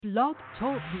Blog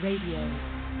Talk Radio.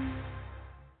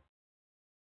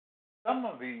 Some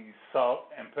of these salt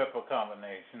and pepper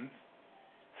combinations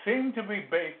seem to be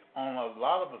based on a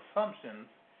lot of assumptions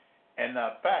and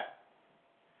not fact.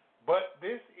 But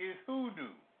this is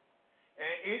hoodoo,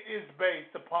 and it is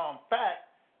based upon fact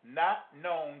not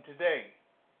known today.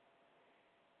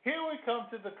 Here we come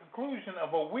to the conclusion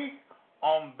of a week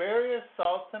on various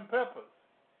salts and peppers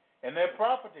and their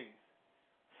properties.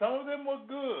 Some of them were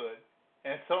good,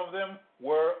 and some of them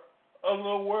were a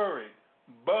little worried,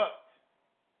 but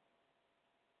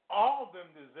all of them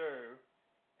deserve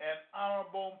an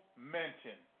honorable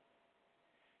mention.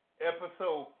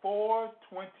 Episode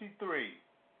 423,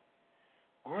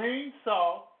 Green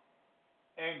Salt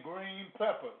and Green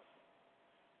Peppers,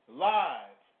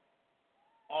 live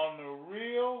on the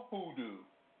Real Hoodoo.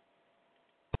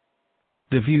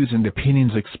 The views and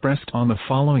opinions expressed on the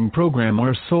following program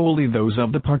are solely those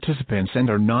of the participants and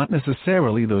are not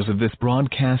necessarily those of this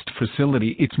broadcast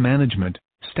facility, its management,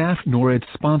 staff, nor its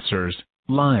sponsors.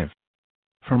 Live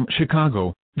from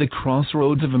Chicago, the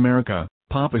crossroads of America,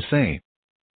 Papa Say.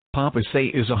 Papa Say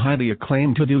is a highly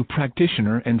acclaimed hoodoo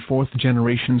practitioner and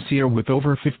fourth-generation seer with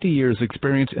over 50 years'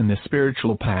 experience in the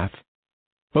spiritual path.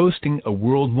 Boasting a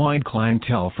worldwide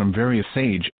clientele from various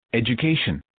age,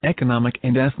 education, economic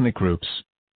and ethnic groups.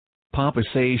 Papa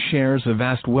Say shares a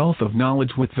vast wealth of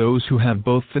knowledge with those who have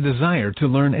both the desire to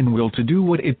learn and will to do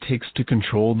what it takes to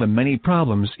control the many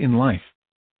problems in life.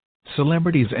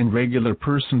 Celebrities and regular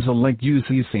persons alike use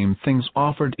these same things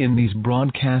offered in these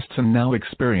broadcasts and now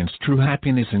experience true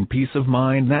happiness and peace of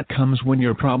mind that comes when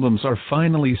your problems are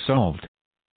finally solved.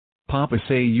 Papa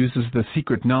Say uses the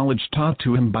secret knowledge taught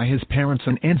to him by his parents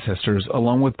and ancestors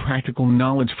along with practical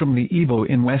knowledge from the Igbo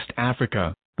in West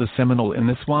Africa, the Seminole in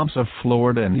the swamps of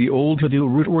Florida and the old hoodoo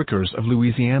rootworkers of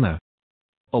Louisiana.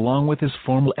 Along with his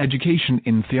formal education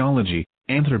in theology,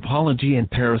 anthropology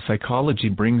and parapsychology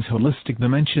brings holistic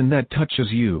dimension that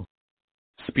touches you.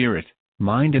 Spirit,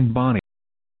 mind and body.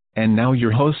 And now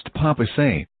your host Papa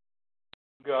Say.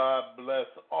 God bless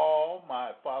all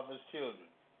my father's children,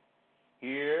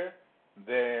 here,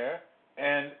 there,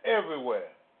 and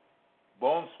everywhere.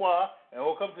 Bonsoir, and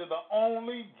welcome to the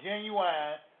only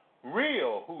genuine,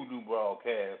 real hoodoo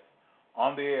broadcast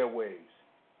on the airwaves.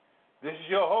 This is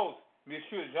your host,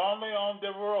 Monsieur Jean-Leon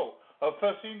Devereaux,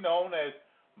 officially known as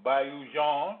Bayou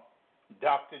Jean,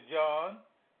 Dr. John,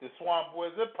 the Swamp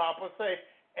Wizard, Papa Say,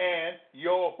 and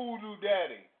your hoodoo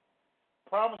daddy,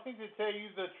 promising to tell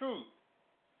you the truth,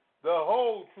 the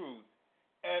whole truth,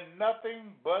 and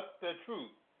nothing but the truth.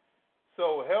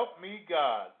 So help me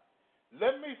God.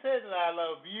 Let me say that I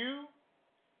love you,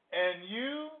 and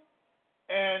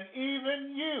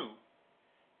even you.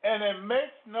 And it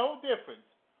makes no difference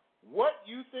what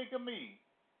you think of me,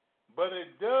 but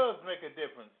it does make a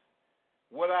difference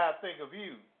what I think of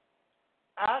you.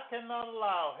 I cannot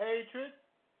allow hatred,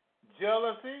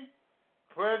 jealousy,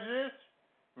 prejudice,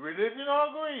 religion,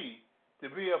 or greed to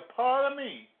be a part of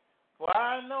me. For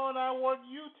I know and I want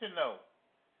you to know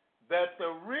that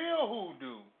the real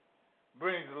hoodoo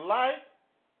brings light,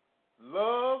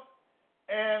 love,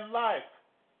 and life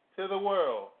to the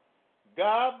world.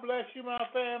 God bless you, my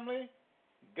family.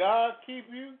 God keep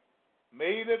you.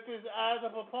 May He lift His eyes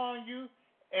up upon you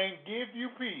and give you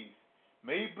peace.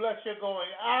 May He bless your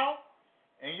going out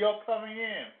and your coming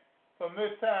in from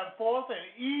this time forth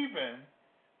and even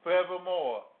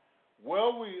forevermore.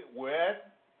 Well, we're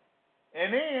at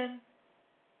an end.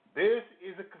 This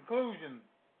is a conclusion.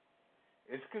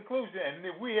 It's a conclusion. And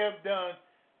we have done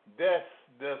the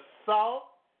salt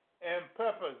and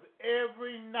peppers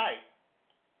every night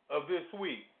of this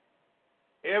week.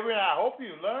 I hope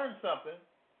you learned something.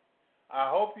 I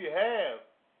hope you have.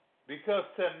 Because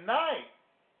tonight,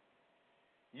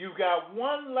 you've got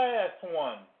one last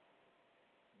one.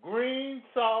 Green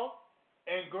salt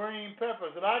and green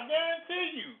peppers. And I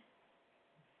guarantee you,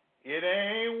 it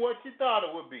ain't what you thought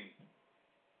it would be.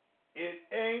 It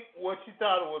ain't what you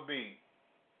thought it would be.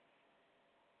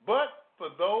 But for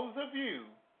those of you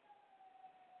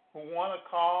who want to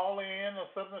call in or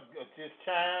something, just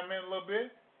chime in a little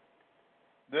bit,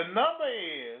 the number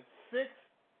is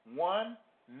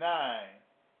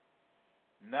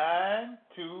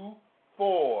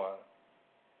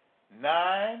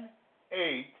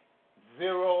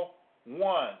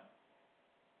 619-924-9801.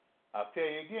 I'll tell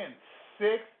you again,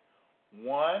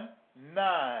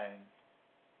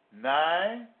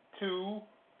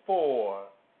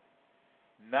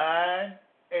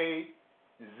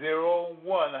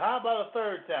 619-924-9801. How about a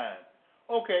third time?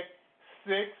 Okay,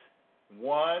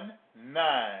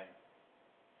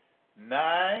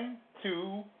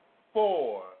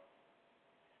 619-924-9801.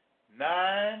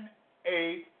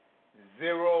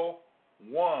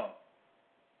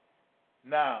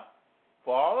 Now,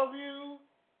 for all of you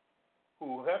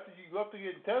who have to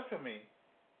get in touch with me,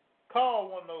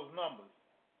 call one of those numbers,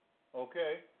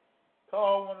 okay?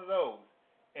 Call one of those,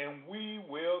 and we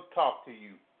will talk to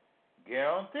you.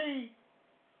 Guaranteed,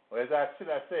 or as I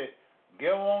said,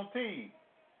 guaranteed,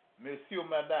 Monsieur,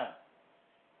 Madame.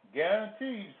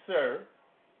 Guaranteed, sir,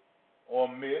 or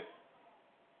miss,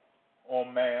 or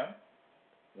ma'am,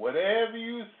 whatever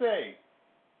you say,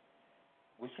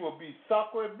 which will be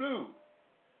sacred blue,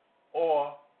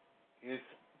 or is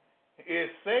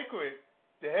sacred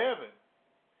to heaven.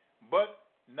 But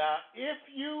now, if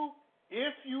you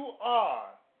are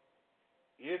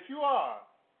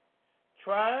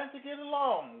trying to get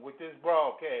along with this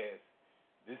broadcast,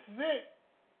 this is it.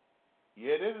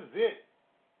 Yeah, this is it.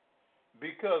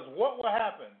 Because what will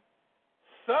happen?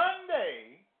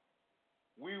 Sunday,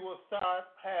 we will start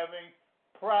having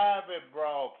private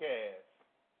broadcasts.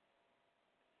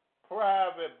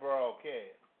 Private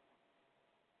broadcasts.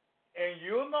 And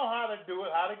you'll know how to do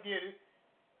it, how to get it.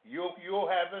 You'll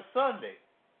have it Sunday.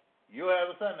 You'll have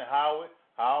it Sunday.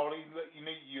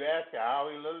 You ask how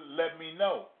he let me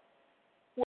know.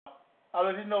 Well, I'll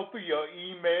let you know through your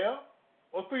email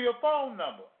or through your phone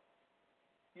number.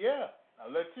 Yeah,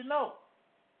 I'll let you know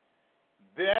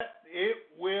that it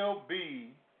will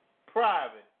be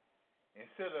private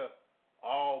instead of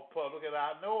all public and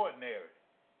out in the ordinary.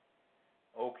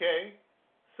 Okay?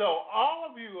 So all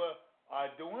of you are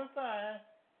doing fine.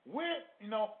 We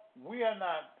are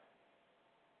not,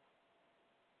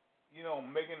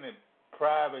 making it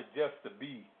private just to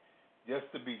be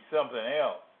something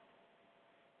else.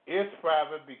 It's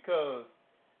private because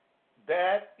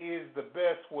that is the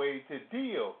best way to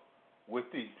deal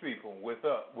with these people, with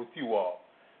you all.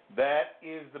 That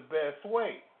is the best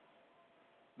way.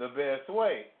 The best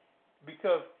way.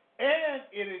 Because, and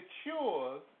it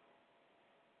assures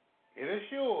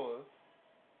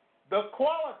the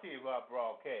quality of our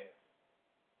broadcast.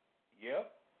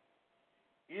 Yep.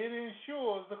 It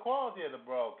ensures the quality of the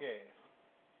broadcast.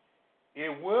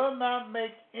 It will not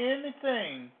make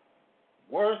anything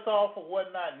worse off or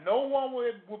whatnot. No one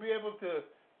will be able to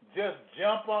just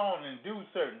jump on and do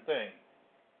certain things.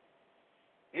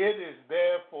 It is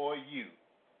there for you.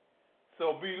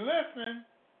 So be listening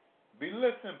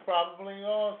probably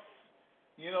on,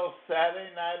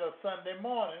 Saturday night or Sunday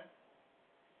morning.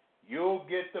 You'll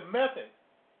get the method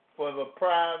for the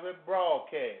private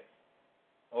broadcast.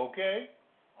 Okay?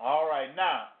 All right,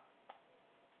 now.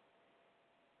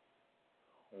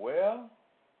 Well,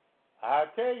 I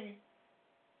tell you,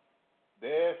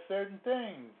 there's certain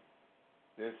things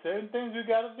we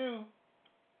got to do.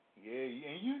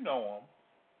 Yeah, and you know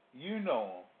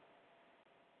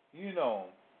them.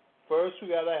 First, we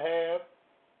got to have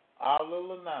our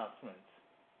little announcements.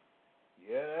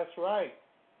 Yeah, that's right.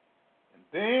 And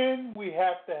then we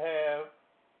have to have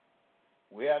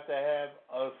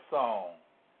a song,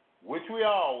 which we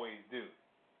always do.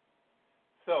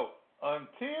 So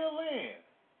until then,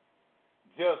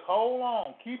 just hold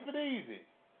on, keep it easy,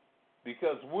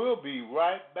 because we'll be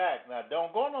right back. Now,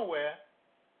 don't go nowhere.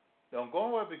 Don't go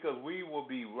nowhere, because we will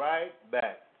be right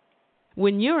back.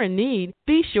 When you're in need,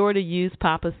 be sure to use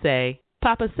Papa Say.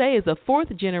 Papa Say is a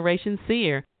fourth-generation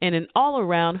seer and an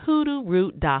all-around hoodoo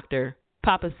root doctor.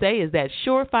 Papa Say is that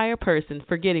surefire person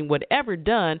for getting whatever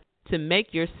done to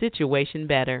make your situation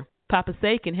better. Papa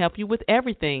Say can help you with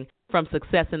everything from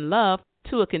success in love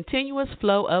to a continuous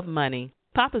flow of money.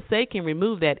 Papa Say can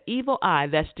remove that evil eye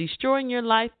that's destroying your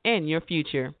life and your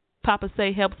future. Papa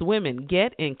Say helps women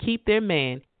get and keep their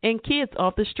man and kids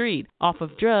off the street, off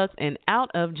of drugs, and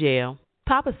out of jail.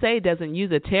 Papa Say doesn't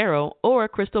use a tarot or a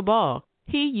crystal ball.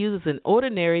 He uses an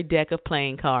ordinary deck of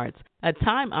playing cards, a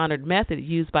time-honored method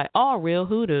used by all real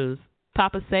hoodoos.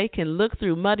 Papa Say can look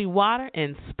through muddy water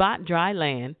and spot dry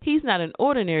land. He's not an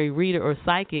ordinary reader or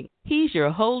psychic. He's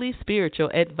your holy spiritual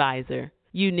advisor.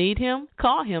 You need him?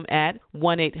 Call him at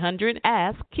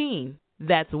 1-800-ASK-KEEN.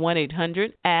 That's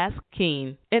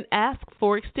 1-800-ASK-KEEN. And ask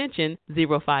for extension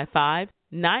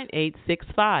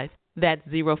 055-9865. That's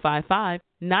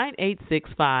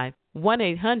 055-9865.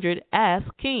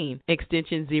 1-800-ASK-KEEN.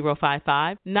 Extension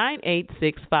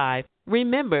 055-9865.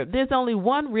 Remember, there's only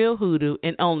one real hoodoo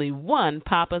and only one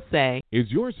Papa Say.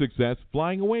 Is your success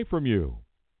flying away from you?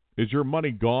 Is your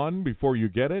money gone before you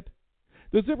get it?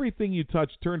 Does everything you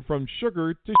touch turn from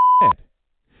sugar to shit?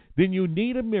 Then you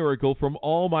need a miracle from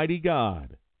Almighty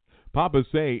God. Papa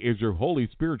Say is your holy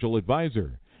spiritual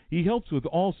advisor. He helps with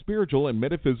all spiritual and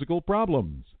metaphysical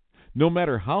problems. No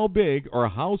matter how big or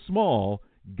how small,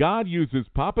 God uses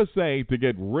Papa Say to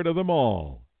get rid of them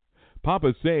all.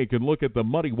 Papa Say can look at the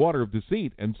muddy water of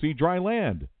deceit and see dry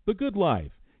land, the good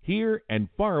life. here and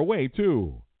far away,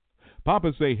 too.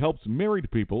 Papa Say helps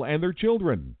married people and their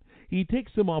children. He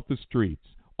takes them off the streets,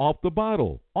 off the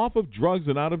bottle, off of drugs,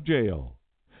 and out of jail.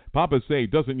 Papa Say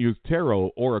doesn't use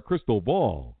tarot or a crystal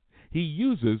ball. He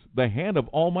uses the hand of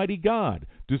Almighty God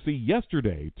to see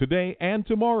yesterday, today, and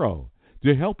tomorrow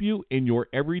to help you in your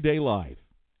everyday life.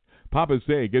 Papa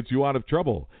Say gets you out of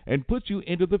trouble and puts you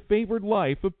into the favored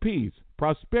life of peace,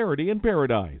 prosperity, and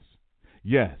paradise.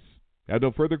 Yes. Have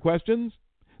no further questions?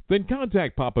 Then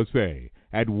contact Papa Say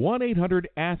at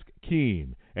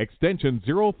 1-800-ASK-KEEN, extension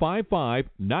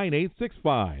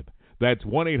 055-9865. That's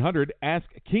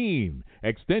 1-800-ASK-KEEN,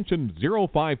 extension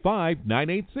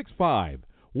 055-9865.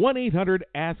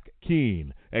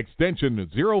 1-800-ASK-KEEN, extension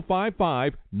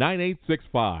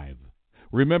 055-9865.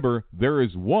 Remember, there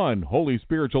is one Holy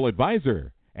Spiritual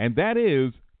Advisor, and that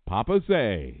is Papa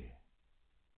Say.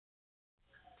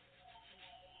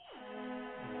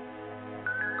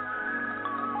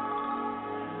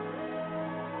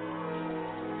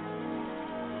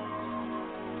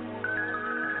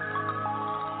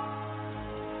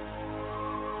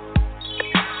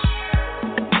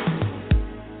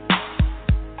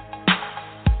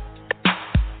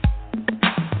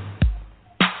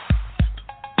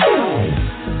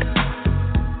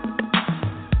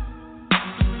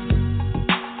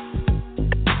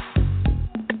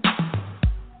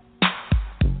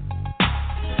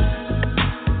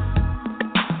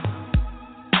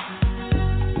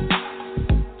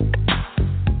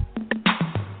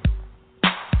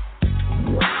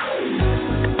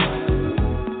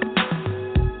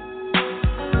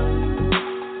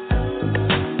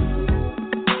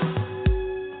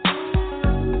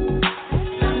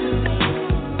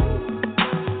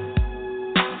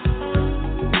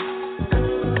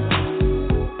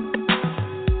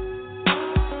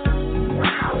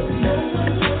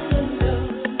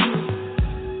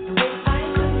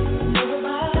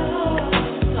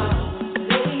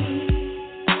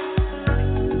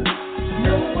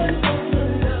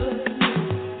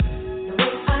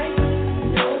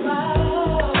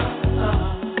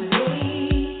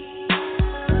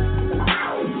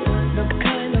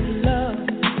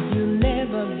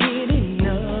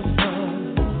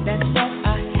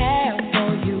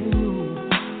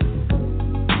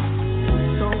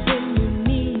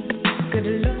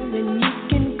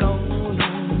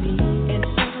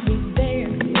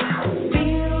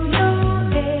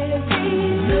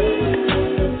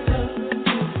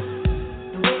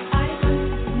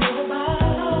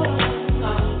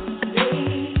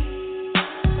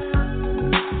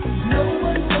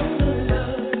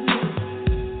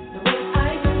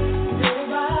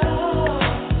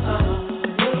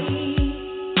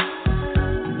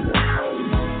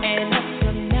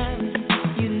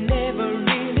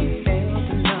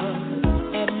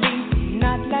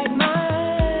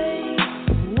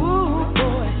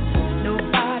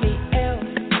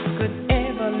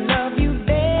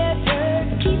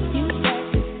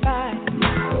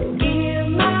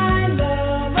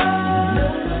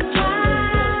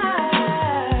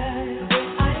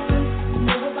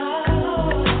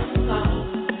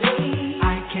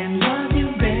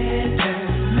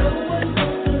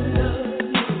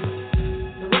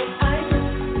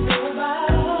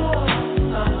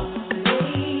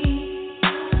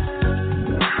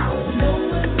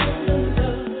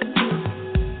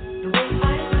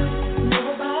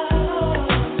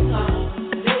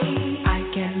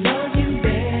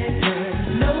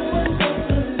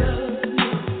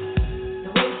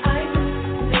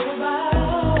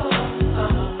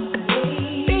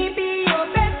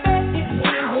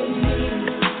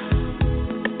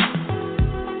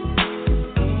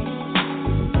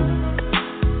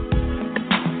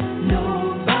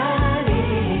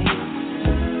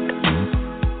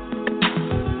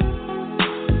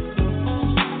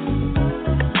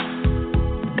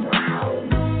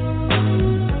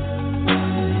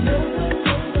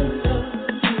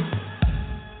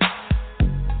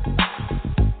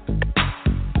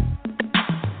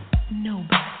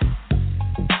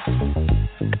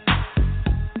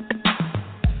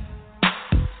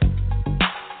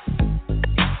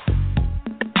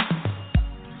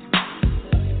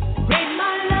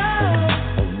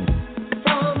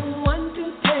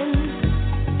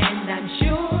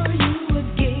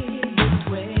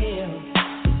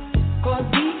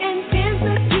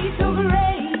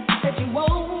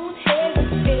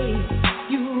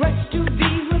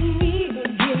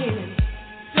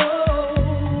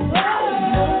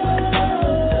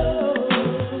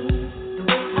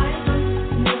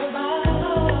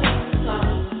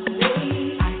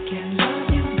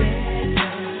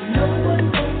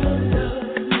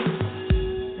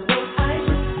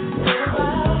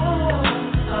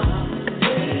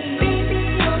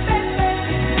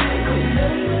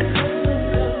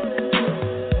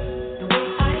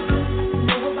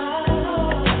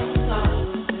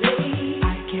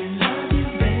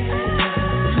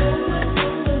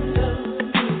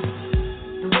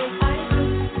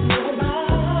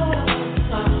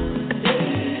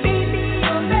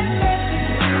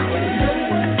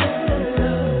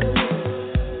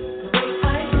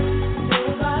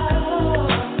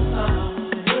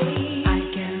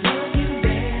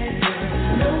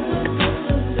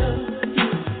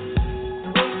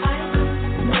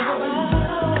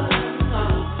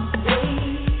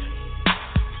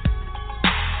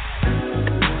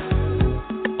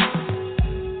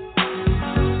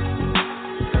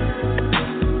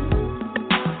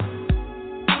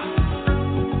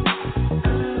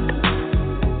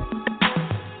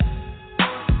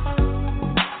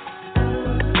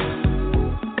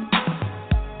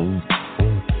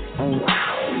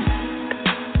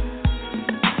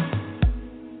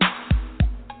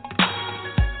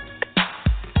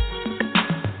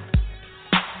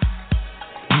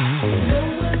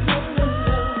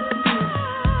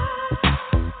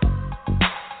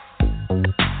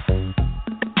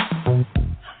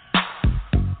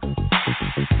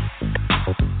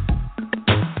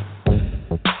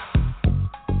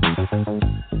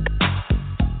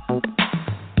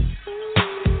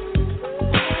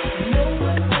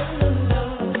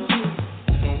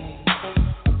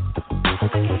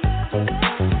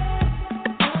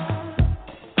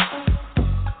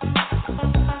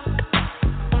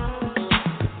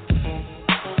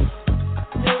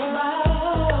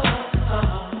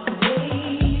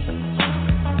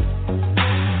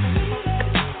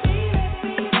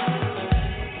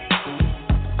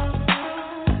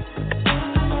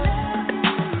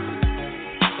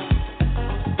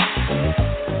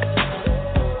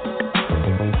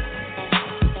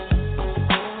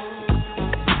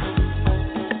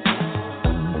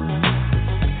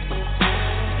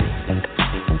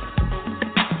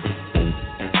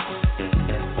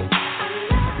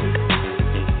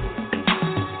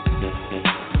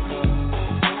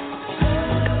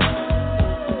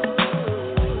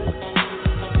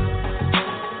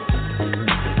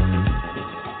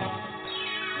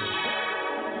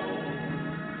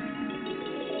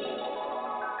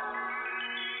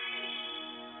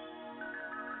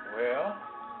 Well,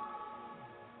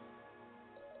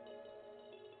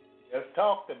 let's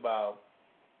talk about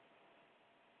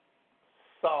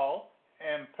salt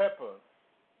and pepper.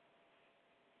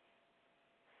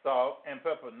 Salt and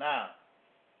pepper. Now,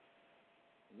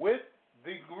 with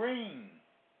the green,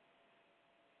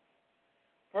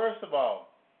 first of all,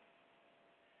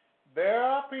 there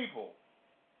are people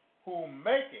who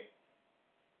make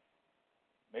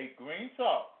green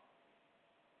salt.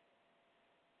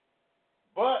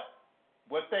 But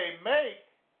what they make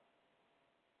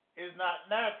is not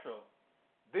natural.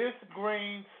 This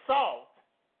green salt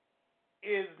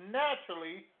is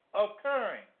naturally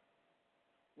occurring.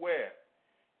 Where?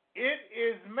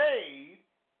 It's made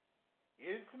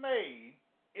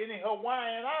in the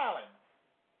Hawaiian Islands.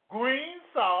 Green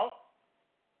salt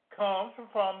comes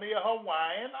from the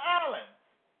Hawaiian Islands,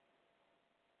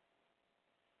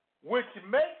 which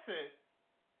makes it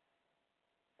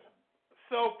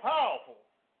so powerful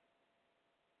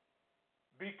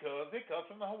because it comes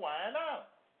from the Hawaiian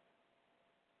Islands.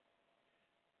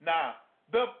 Now,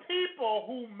 the people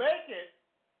who make it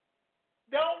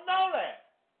don't know that.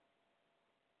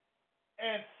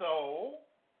 And so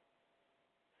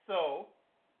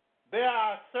there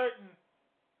are certain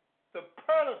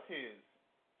superlatives,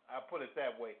 I'll put it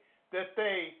that way, that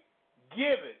they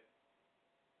give it.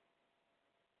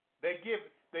 They give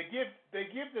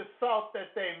the salt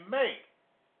that they make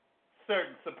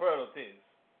certain superlatives.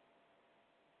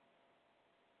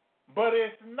 But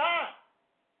it's not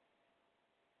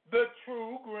the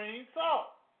true green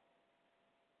salt.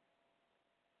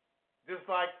 Just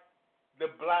like the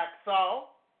black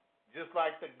salt, just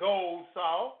like the gold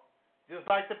salt, just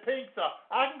like the pink salt.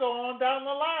 I can go on down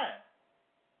the line.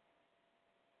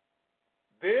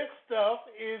 This stuff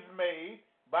is made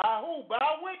by who?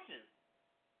 By witches.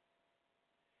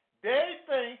 They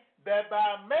think that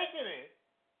by making it,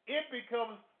 it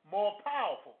becomes more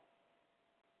powerful.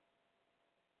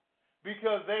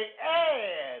 Because they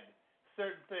add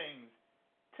certain things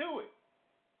to it.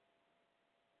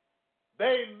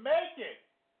 They make it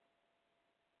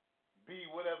be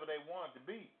whatever they want it to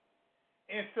be,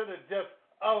 instead of just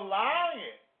allowing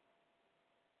it.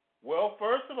 Well,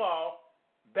 first of all,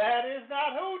 that is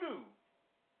not hoodoo.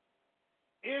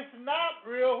 It's not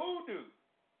real hoodoo.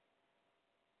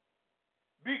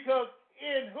 Because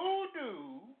in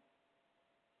hoodoo,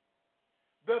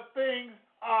 the things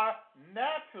are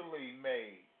naturally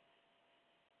made.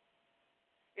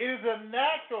 It is a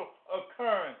natural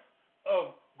occurrence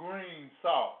of green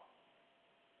salt.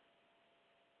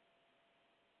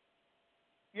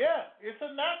 Yeah, it's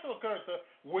a natural occurrence,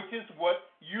 which is what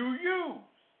you use.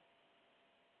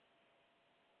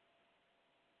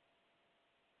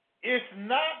 It's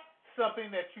not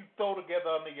something that you throw together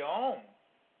on your own.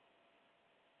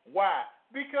 Why?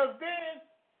 Because then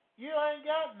you ain't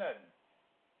got nothing.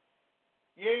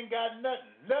 You ain't got nothing.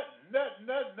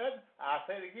 I'll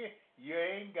say it again. You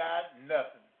ain't got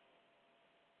nothing.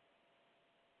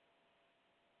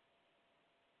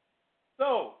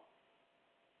 So,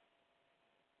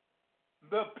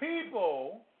 the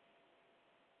people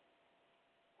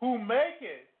who make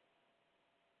it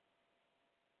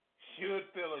should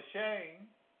feel ashamed,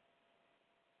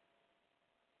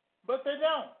 but they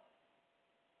don't.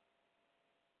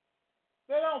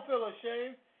 They don't feel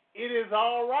ashamed. It is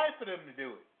all right for them to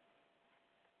do it.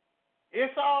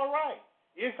 It's all right.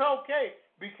 It's okay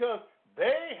because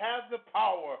they have the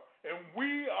power and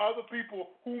we are the people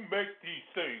who make these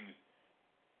things.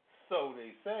 So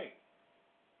they say.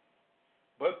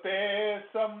 But there's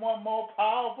someone more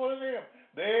powerful than them.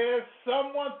 There's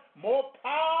someone more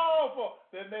powerful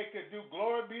than they could do.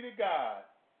 Glory be to God.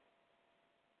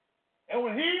 And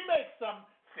when he makes something,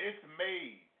 it's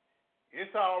made.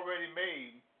 It's already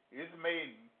made. It's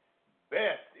made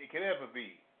best it could ever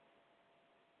be.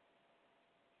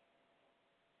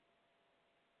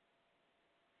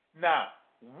 Now,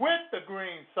 with the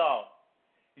green salt,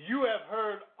 you have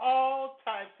heard all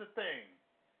types of things.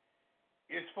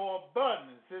 It's for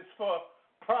abundance. It's for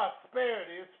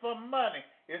prosperity. It's for money.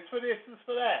 It's for this. It's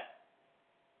for that.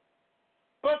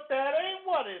 But that ain't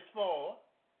what it's for.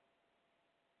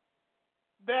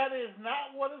 That is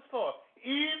not what it's for.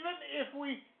 Even if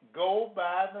we go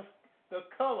by the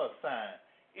color sign,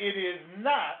 it is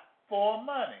not for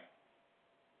money.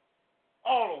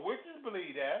 All the witches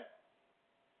believe that.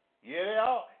 Yeah, they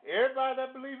all. Everybody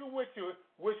that believes in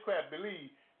witchcraft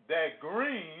believes that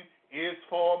green is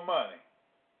for money.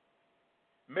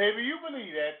 Maybe you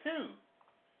believe that too.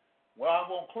 Well, I'm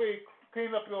going to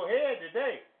clean up your head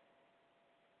today.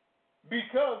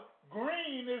 Because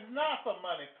green is not for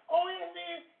money. Oh, yes, it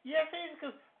is. Yes, it is,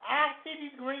 because I see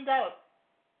these green dollars.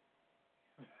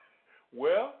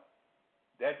 Well,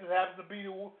 That just happens to be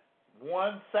the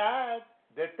one side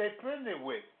that they printed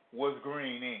with was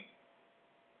green ink.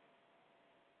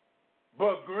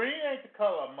 But green ain't the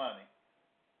color of money.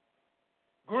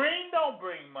 Green don't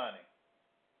bring money.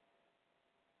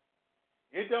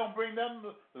 It don't bring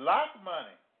nothing like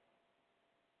money.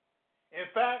 In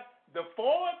fact, the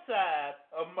forward side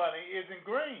of money isn't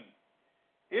green.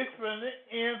 It's printed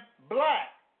in black.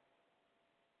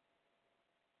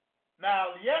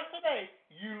 Now, yesterday,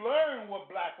 you learned what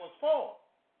black was for.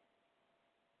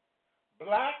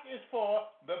 Black is for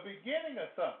the beginning of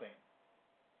something,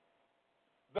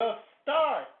 the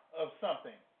start of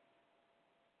something.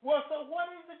 Well, so what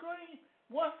is the green?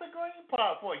 What's the green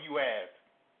part for, you ask?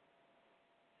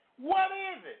 What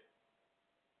is it?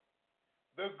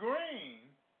 The green,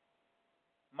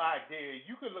 my dear,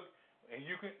 you can look and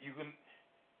you can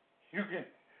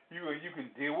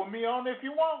deal with me on it if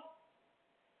you want.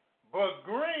 But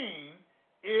green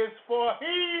is for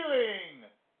healing.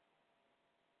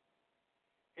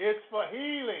 It's for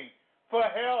healing, for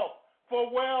health,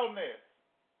 for wellness.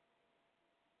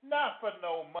 Not for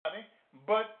no money,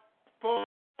 but for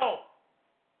health.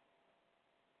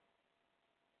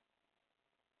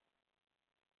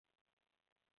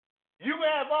 You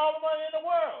can have all the money in the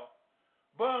world,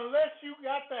 but unless you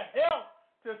got the health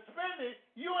to spend it,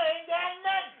 you ain't got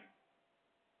nothing.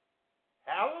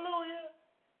 Hallelujah.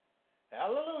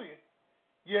 Hallelujah.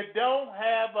 You don't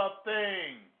have a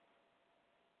thing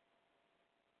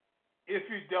if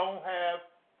you don't have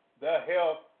the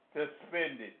health to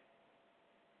spend it.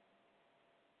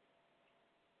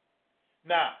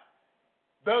 Now,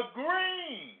 the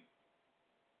green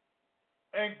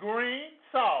and green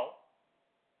salt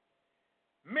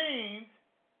means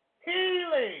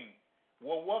healing.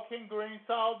 Well, what can green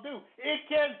salt do? It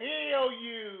can heal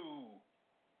you.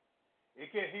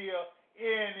 It can heal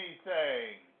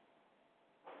anything.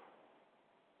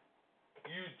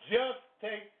 You just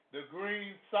take the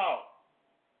green salt.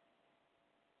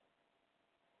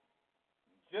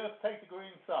 Just take the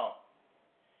green salt.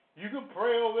 You can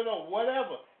pray over it or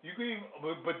whatever. You can even,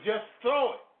 but just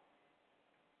throw it.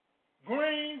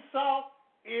 Green salt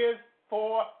is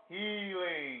for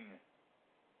healing.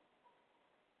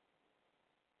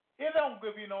 It don't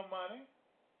give you no money.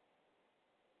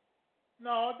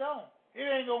 No, it don't. It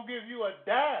ain't gonna give you a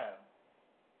dime.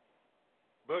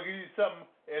 But give you something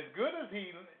as good as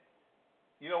healing.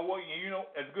 You know what? You know,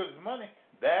 as good as money.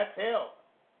 That's health.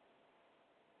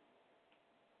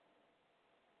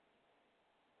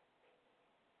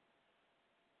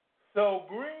 So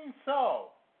green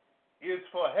salt is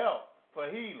for health, for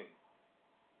healing.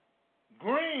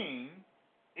 Green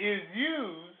is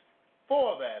used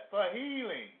for that, for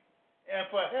healing and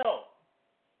for health.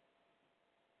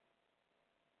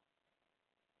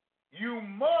 You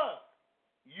must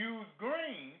use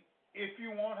green if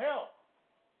you want help.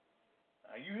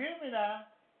 Now you hear me now?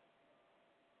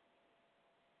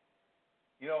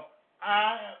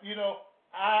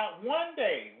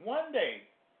 One day,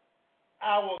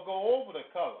 I will go over the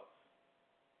colors.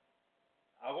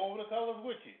 I'll go over the colors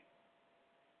with you.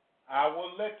 I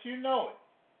will let you know it.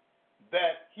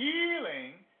 That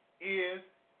healing is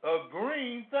a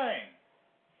green thing.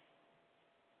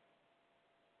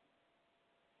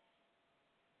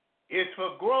 It's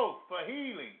for growth, for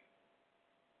healing,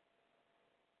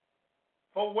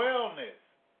 for wellness.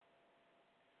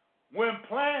 When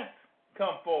plants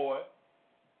come forward,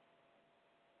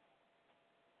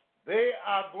 they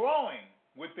are growing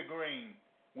with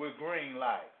green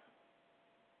life.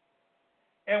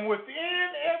 And within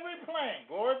every plant,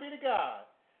 glory be to God,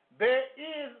 there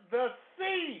is the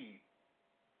seed,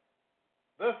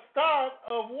 the start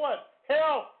of what?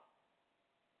 Health.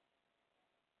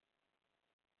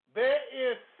 There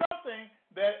is something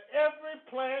that every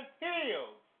plant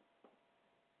heals.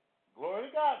 Glory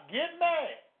to God. Get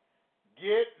mad.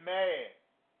 Get mad.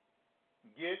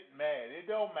 Get mad. It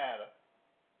don't matter.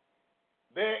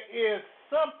 There is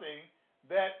something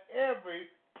that every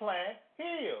plant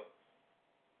heals.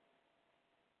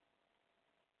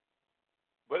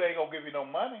 But they ain't going to give you no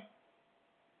money.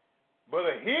 But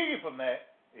it'll heal you from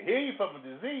that. It'll heal you from a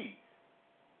disease.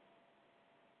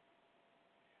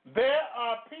 There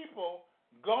are people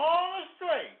gone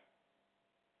astray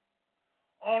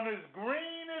on as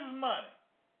green as money.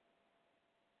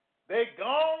 They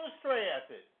gone astray at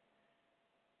it.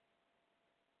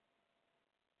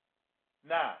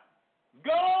 Now,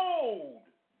 gold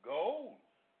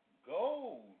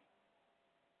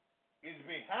is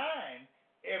behind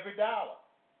every dollar.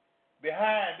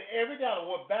 Behind every dollar,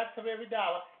 what backs up every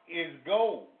dollar is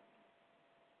gold.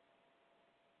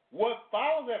 What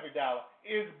follows every dollar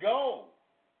is gold.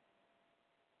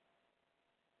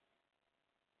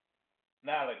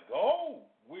 Now the gold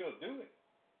will do it,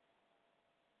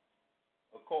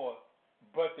 of course,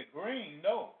 but the green,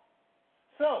 no.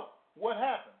 So what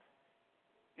happens?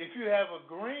 If you have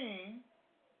green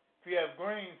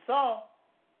salt,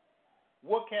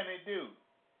 what can it do?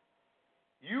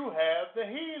 You have the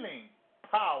healing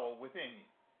power within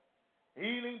you.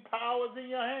 Healing power is in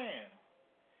your hands.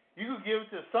 You can give it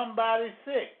to somebody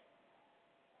sick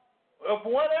of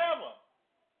whatever,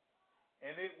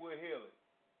 and it will heal it.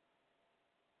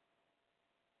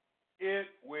 It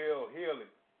will heal it.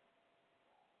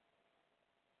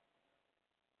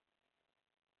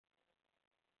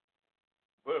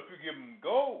 But if you give them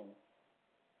gold,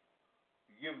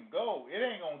 it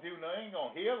ain't going to do nothing. It ain't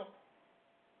going to heal them.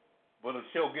 But it'll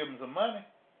sure give them some money.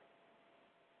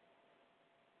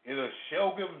 It'll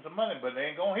sure give them some money, but it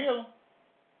ain't going to heal them.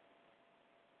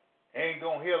 Ain't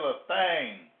going to heal a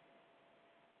thing.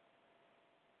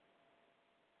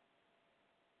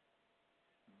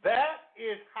 That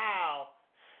is how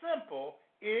simple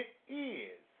it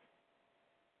is.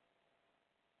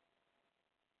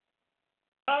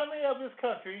 The economy of this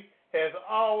country has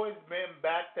always been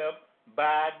backed up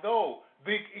by gold.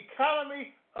 The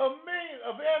economy of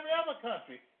every other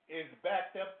country is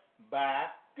backed up by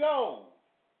gold.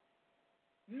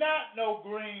 Not no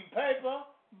green paper,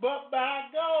 but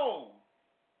by gold.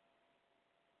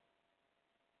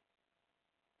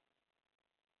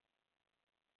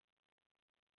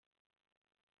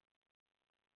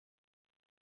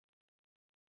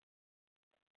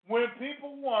 When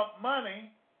people want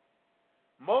money,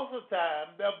 most of the time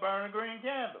they'll burn a green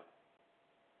candle.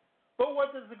 But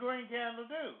what does the green candle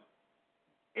do?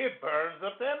 It burns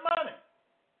up their money,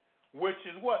 which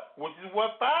is what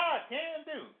fire can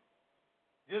do.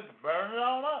 Just burn it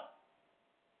on up.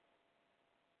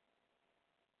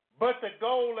 But the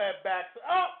gold that backs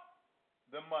up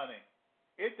the money,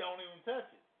 it don't even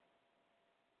touch it.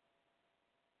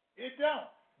 It don't.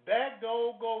 That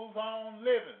gold goes on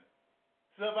living,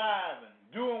 surviving,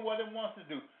 doing what it wants to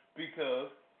do because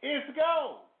it's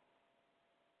gold.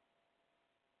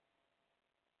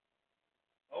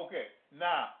 Okay,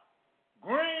 now,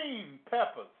 green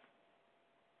peppers.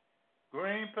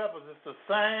 Green peppers is the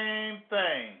same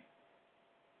thing.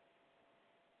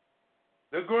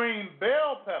 The green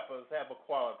bell peppers have a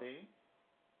quality.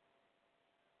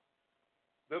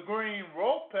 The green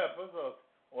rope peppers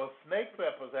or snake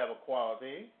peppers have a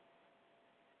quality.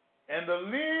 And the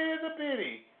little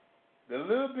bitty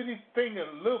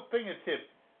fingertip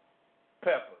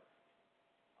peppers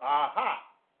are hot.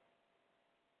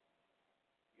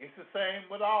 It's the same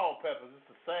with all peppers.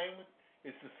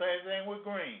 It's the same thing with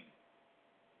green.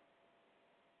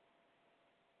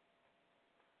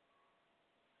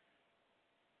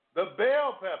 The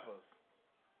bell peppers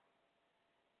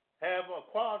have a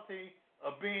quality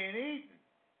of being eaten.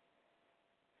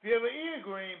 If you ever eat a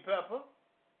green pepper,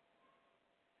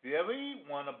 if you ever eat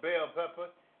one, a bell pepper,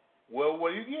 well,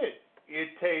 what do you get?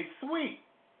 It tastes sweet.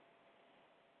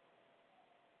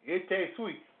 It tastes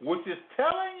sweet, which is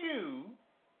telling you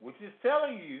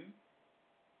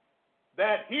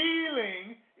that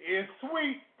healing is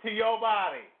sweet to your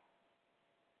body.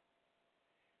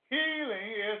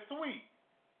 Healing is sweet.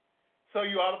 So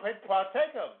you ought to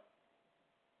partake of it.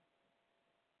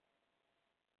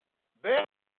 There are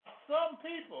some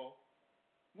people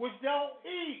which don't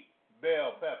eat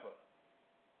bell pepper.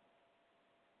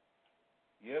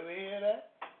 You ever hear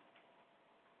that?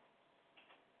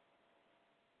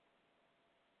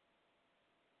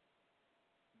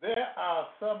 There are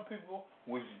some people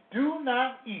which do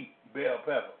not eat bell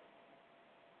pepper.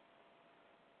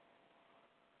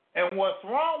 And what's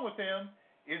wrong with them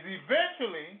is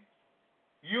eventually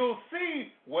you'll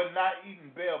see what not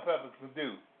eating bell peppers can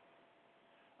do.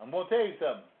 I'm going to tell you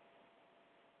something.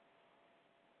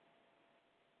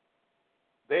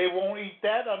 They won't eat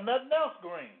that or nothing else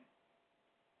green.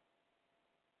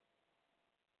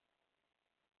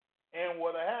 And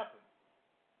what'll happen?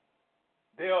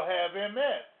 They'll have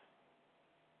MS,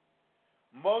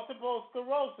 multiple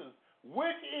sclerosis,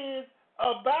 which is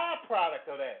a byproduct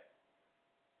of that.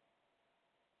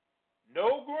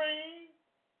 No green,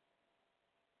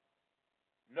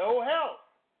 no health.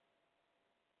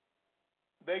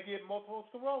 They get multiple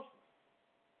sclerosis.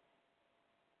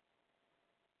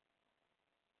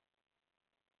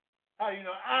 How do you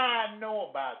know? I know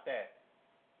about that.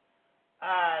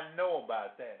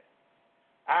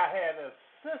 I had a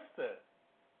sister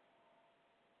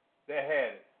that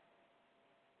had it.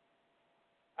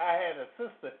 I had a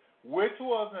sister, which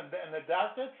was, and the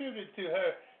doctor attributed to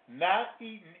her not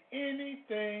eating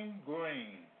anything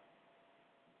green,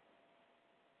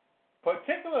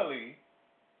 particularly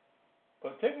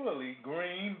particularly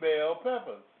green bell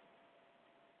peppers.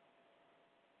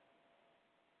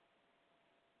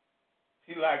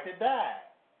 She liked to die.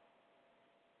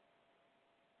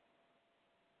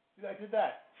 She liked to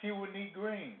die. She wouldn't eat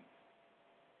greens.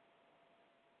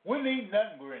 Wouldn't eat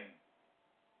nothing green.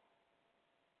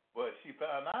 But she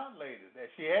found out later that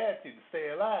she had to stay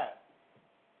alive.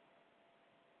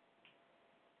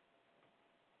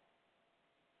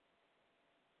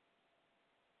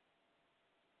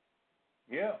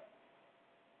 Yeah.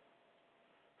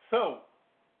 So,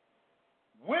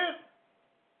 with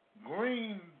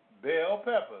green bell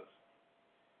peppers,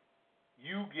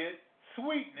 you get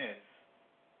sweetness,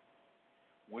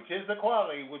 which is the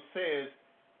quality which says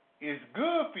it's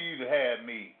good for you to have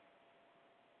meat,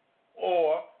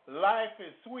 or life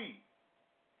is sweet.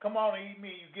 Come on and eat me,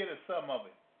 you get some of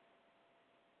it.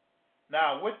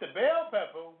 Now, with the bell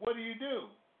pepper, what do?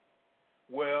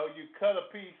 Well, you cut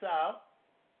a piece out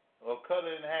or cut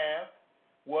it in half.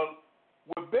 Well,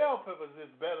 with bell peppers,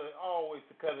 it's better always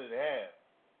to cut it in half.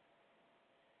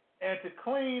 And to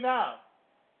clean out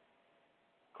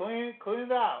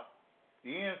the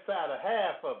inside of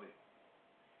half of it.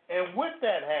 And with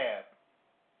that half,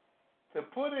 to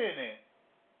put in it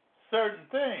certain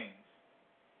things.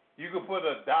 You could put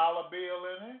 $1 bill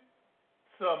in it,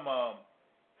 some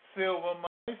silver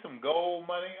money, some gold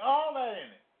money, all that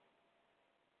in it.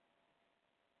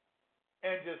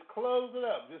 And just close it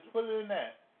up. Just put it in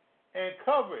that. And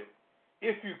cover it.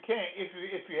 If you can, if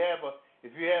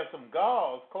you have some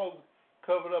gauze,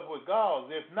 cover it up with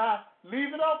gauze. If not,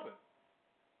 leave it open.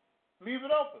 Leave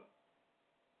it open.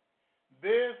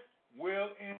 This will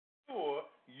ensure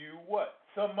you what?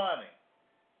 Some money.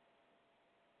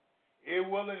 It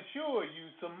will ensure you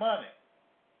some money.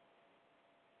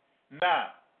 Now,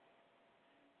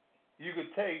 you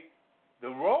could take the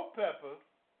rope pepper,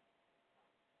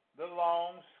 the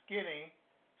long, skinny,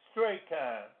 straight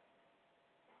kind,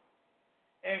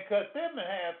 and cut them in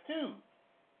half too,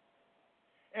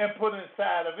 and put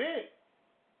inside of it.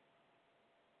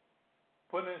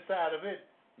 Put inside of it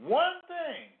one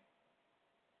thing.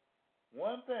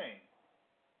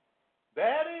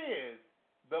 That is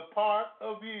the part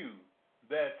of you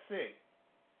that's sick.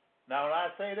 Now, when I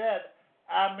say that,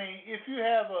 I mean if you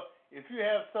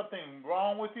have something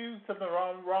wrong with you, something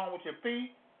wrong with your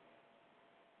feet,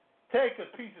 take a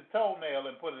piece of toenail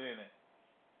and put it in it.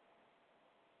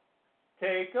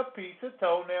 Take a piece of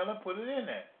toenail and put it in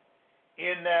there.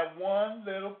 In that one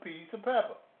little piece of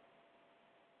pepper.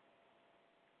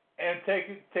 And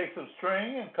take some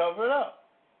string and cover it up.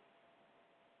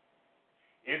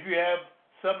 If you have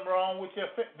something wrong with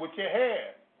your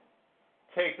hair,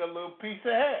 take a little piece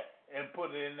of hair and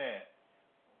put it in there.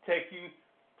 Take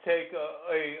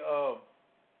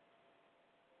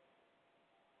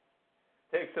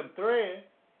some thread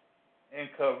and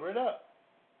cover it up.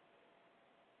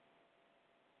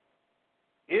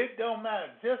 It don't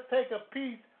matter. Just take a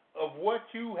piece of what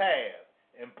you have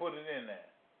and put it in there.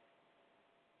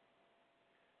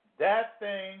 That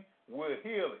thing will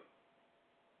heal it.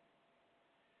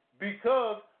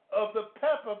 Because of the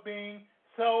pepper being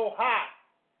so hot.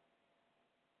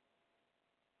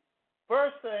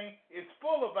 First thing, it's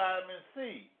full of vitamin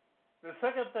C. The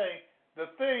second thing, the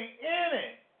thing in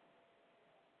it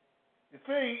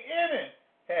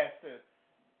has to,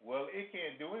 well, it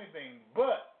can't do anything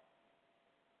but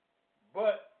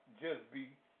just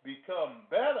become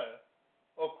better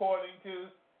according to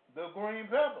the green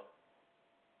pepper.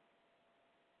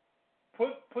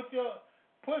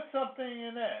 Put something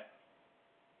in that.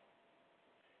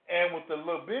 And with the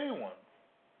little bitty ones,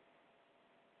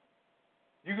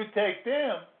 you could take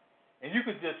them and you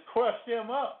could just crush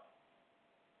them up.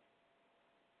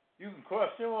 You can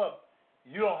crush them up.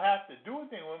 You don't have to do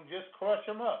anything with them. Just crush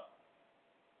them up.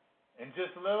 And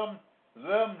just let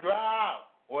them dry out.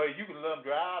 Or you can let them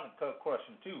dry out and crush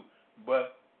them too.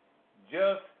 But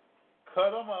just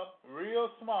cut them up real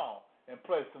small and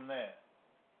place them there.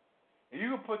 And you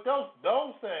can put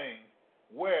those things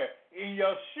where? In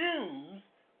your shoes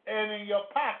and in your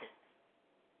pockets.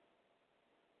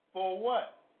 For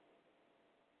what?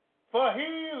 For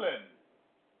healing.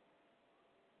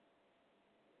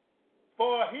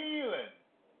 For healing.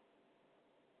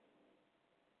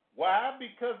 Why?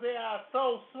 Because they are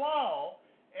so small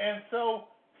and so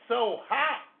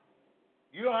hot.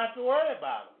 You don't have to worry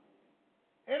about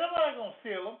them. Ain't nobody gonna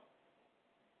steal them.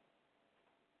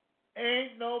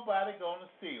 Ain't nobody gonna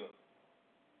steal them.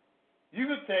 You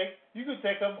could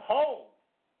take them whole,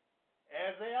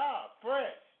 as they are,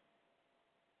 fresh,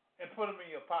 and put them in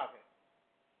your pocket.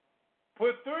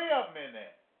 Put 3 of them in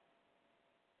there.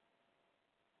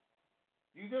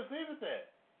 You just leave it there.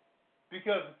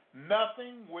 because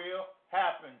nothing will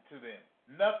happen to them.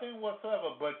 Nothing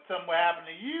whatsoever. But something will happen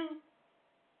to you.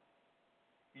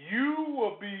 You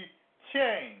will be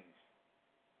changed.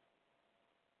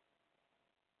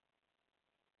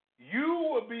 You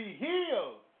will be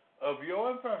healed of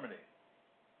your infirmity.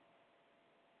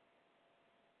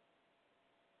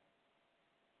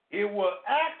 It will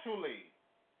actually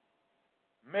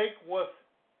make what's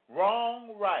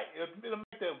wrong right. It'll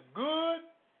make the good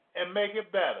and make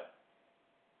it better.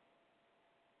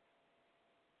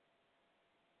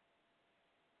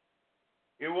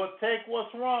 It will take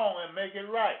what's wrong and make it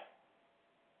right.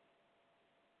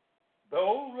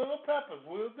 Those little peppers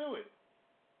will do it.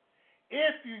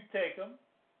 If you take them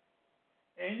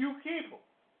and you keep them.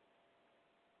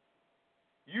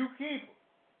 You keep them.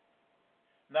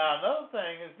 Now, another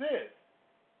thing is this.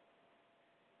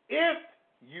 If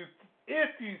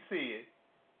you see it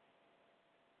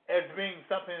as being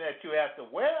something that you have to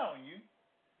wear on you,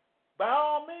 by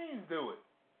all means do it.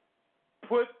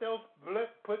 Put those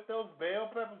bell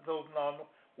peppers,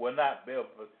 not bell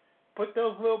peppers. Put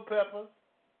those little peppers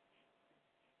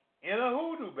in a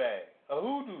hoodoo bag, a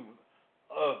hoodoo,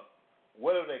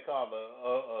 whatever they call it,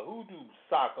 a hoodoo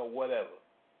sock or whatever,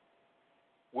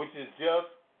 which is just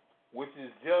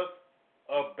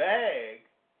a bag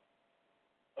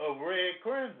of red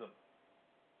crimson,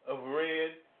 of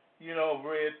red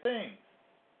things,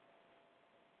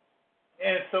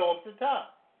 and sew up the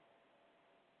top.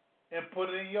 And put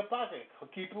it in your pocket.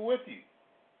 Keep it with you.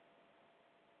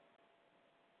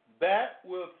 That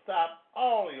will stop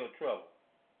all of your trouble.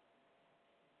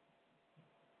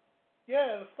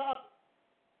 Yeah, it'll stop it.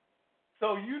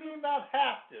 So you do not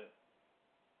have to.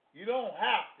 You don't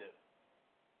have to.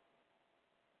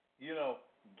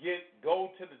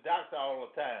 Go to the doctor all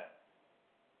the time.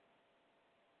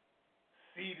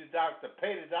 See the doctor.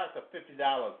 Pay the doctor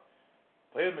 $50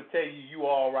 for him to tell you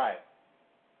all right.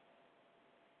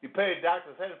 You pay the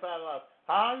doctor $75.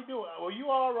 How you doing? Well, you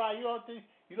all right. You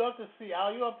don't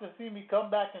have to see me come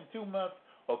back in 2 months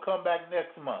or come back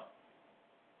next month.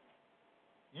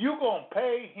 You gonna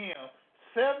pay him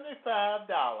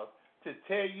 $75 to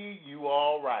tell you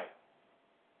all right.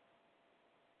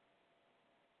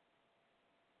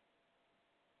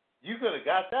 You could have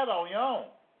got that on your own.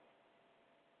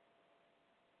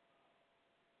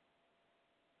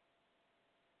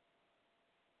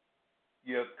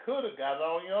 You could have got it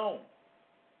on your own.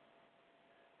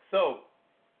 So,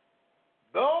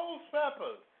 those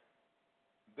peppers,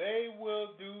 they will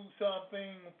do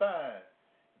something fine.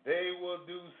 They will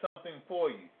do something for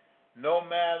you, no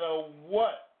matter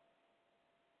what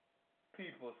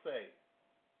people say.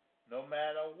 No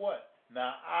matter what.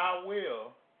 Now, I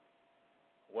will.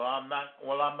 I'm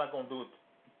not going to do it.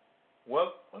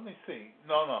 Well, let me see.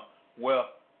 No. Well,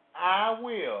 I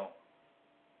will,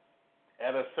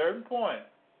 at a certain point,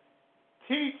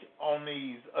 teach on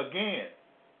these again.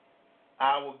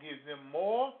 I will give them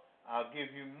more. I'll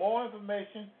give you more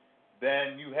information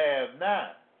than you have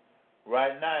now.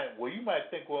 Right now, well, you might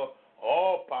think, well,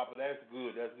 oh, Papa, that's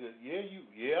good.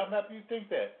 Yeah, I'm happy you think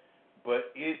that.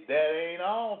 But that ain't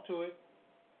all to it.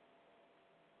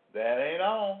 That ain't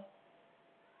all.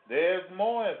 There's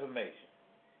more information.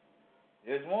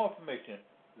 There's more information,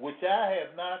 which I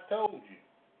have not told you.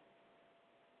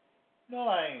 No,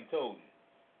 I ain't told you.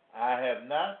 I have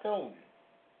not told you.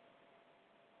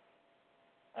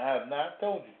 I have not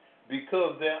told you.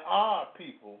 Because there are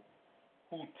people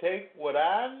who take what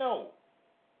I know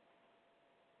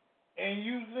and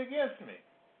use it against me.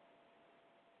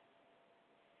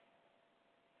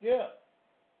 Yeah.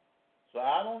 So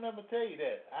I don't ever tell you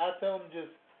that. I tell them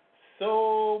just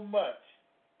so much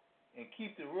and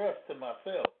keep the rest to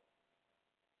myself.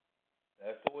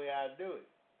 That's the way I do it.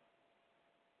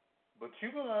 But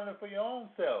you can learn it for your own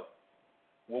self.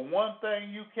 Well, one thing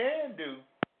you can do,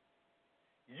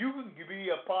 you can be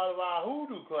a part of our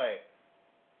hoodoo class,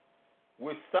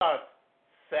 which starts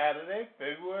Saturday,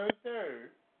 February 3rd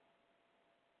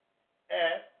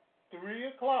at 3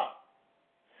 o'clock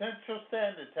Central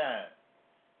Standard Time.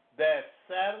 That's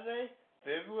Saturday,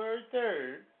 February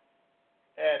 3rd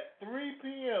at 3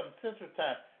 p.m. Central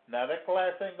Time. Now, that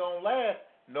class ain't going to last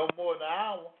no more than an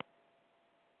hour.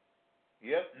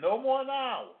 Yep, no more than an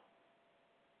hour.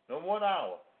 No more than an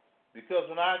hour. Because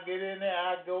when I get in there,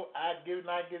 I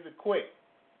give it quick.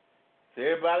 So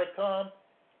everybody comes,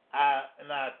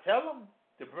 and I tell them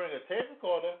to bring a tape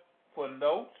recorder for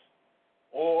notes,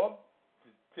 or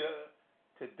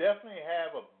to definitely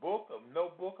have a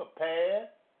notebook, a pad,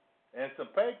 and some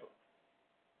paper.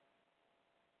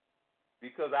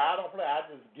 Because I don't play, I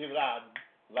just give it out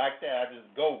like that. I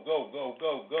just go.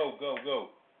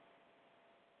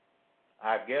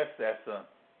 I guess that's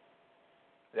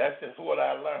just what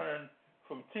I learned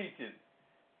from teaching.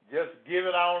 Just give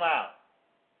it on out.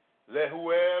 Let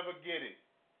whoever get it.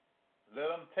 Let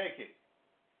them take it.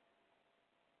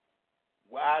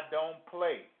 Well, I don't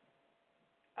play.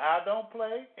 I don't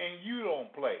play, and you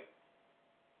don't play.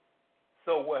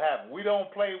 So what happened? We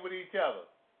don't play with each other.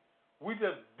 We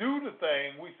just do the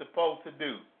thing we're supposed to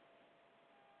do.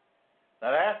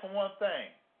 Now that's one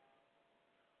thing.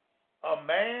 A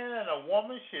man and a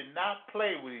woman should not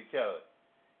play with each other.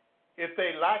 If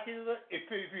they like each other,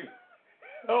 if you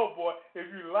oh boy,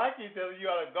 if you like each other, you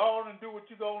ought to go on and do what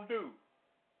you're gonna do.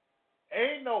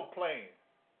 Ain't no playing.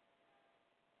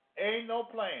 Ain't no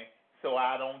playing. So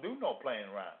I don't do no playing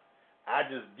around. I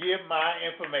just give my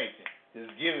information.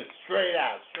 Just give it straight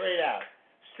out, straight out,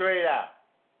 straight out.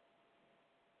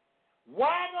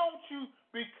 Why don't you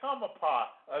become a part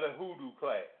of the hoodoo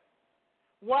class?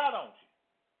 Why don't you?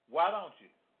 Why don't you?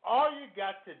 All you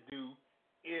got to do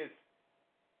is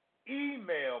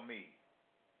email me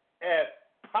at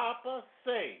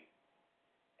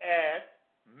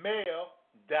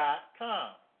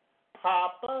papasay@mail.com.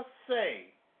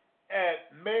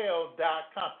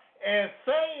 papasay@mail.com. And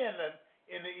say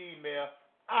in the email,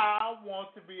 I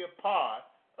want to be a part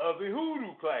of the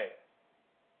hoodoo class.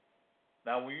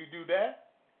 Now, when you do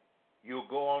that, you'll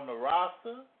go on the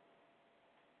roster.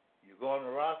 You go on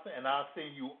the roster, and I'll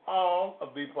send you all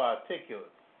of the particulars.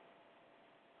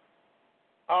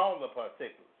 All the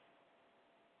particulars.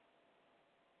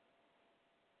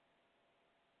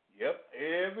 Yep,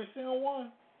 every single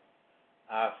one.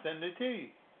 I'll send it to you.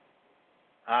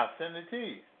 I'll send it to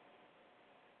you.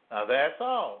 Now, that's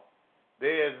all.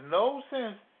 There's no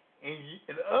sense in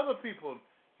other people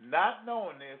not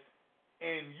knowing this,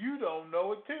 and you don't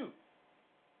know it too.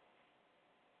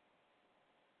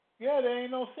 Yeah, there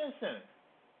ain't no sense in it.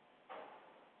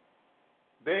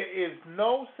 There is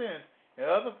no sense in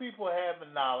other people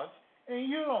having knowledge, and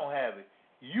you don't have it.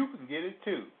 You can get it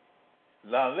too.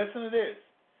 Now, listen to this.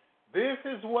 This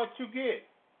is what you get.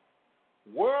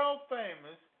 World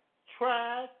famous,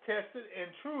 tried, tested,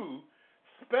 and true,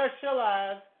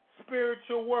 specialized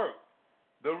spiritual work.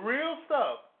 The real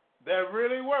stuff that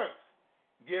really works.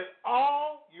 Get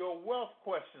all your wealth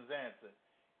questions answered.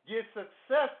 Get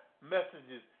success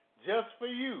messages just for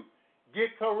you.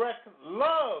 Get correct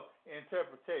love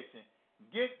interpretation.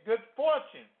 Get good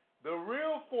fortune, the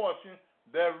real fortune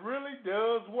that really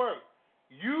does work.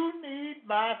 You need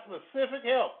my specific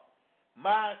help,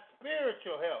 my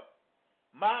spiritual help,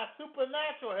 my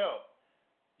supernatural help.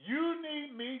 You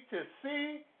need me to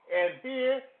see and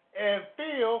hear and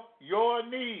feel your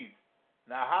needs.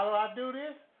 Now, how do I do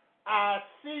this? I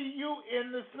see you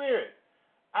in the spirit.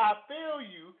 I feel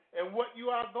you and what you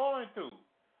are going through.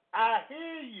 I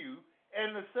hear you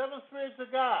and the seven spirits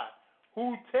of God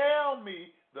who tell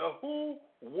me the who,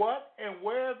 what, and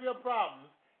where of your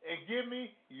problems and give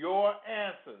me your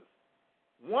answers.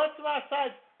 Once my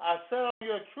sights are set on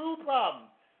your true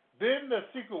problems, then the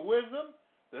secret wisdom,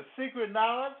 the secret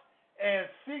knowledge, and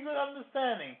secret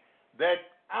understanding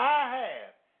that I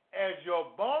have as your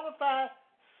bona fide,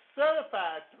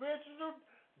 certified spiritual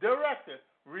director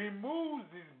removes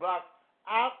these blocks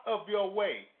out of your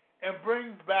way and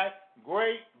brings back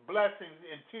great blessings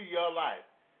into your life.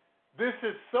 This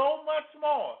is so much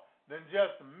more than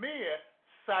just mere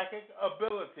psychic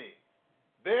ability.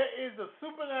 There is a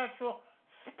supernatural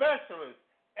specialist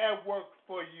at work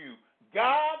for you.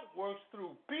 God works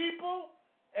through people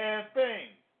and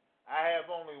things. I have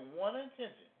only one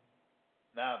intention.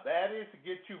 Now, that is to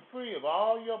get you free of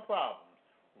all your problems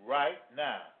right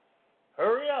now.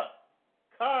 Hurry up.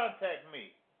 Contact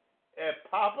me at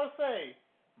Papa Say,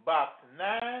 Box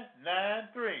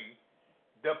 993,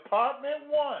 Department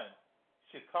 1,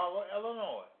 Chicago,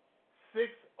 Illinois,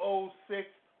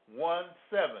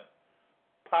 60617.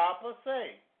 Papa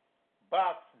Say,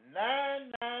 Box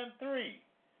 993,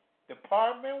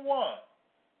 Department 1,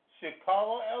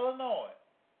 Chicago, Illinois,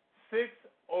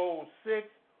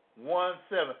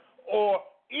 60617. Or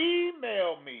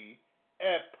email me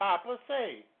at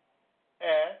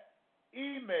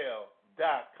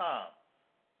papasay@email.com.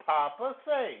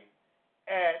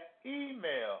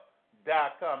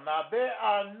 papasay@email.com. Now, there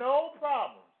are no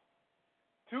problems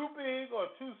too big or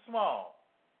too small.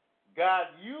 God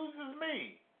uses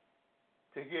me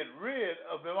to get rid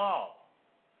of them all.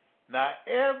 Now,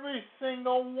 every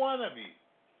single one of you,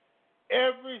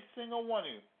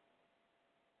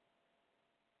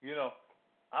 you know,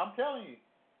 I'm telling you,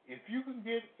 if you can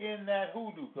get in that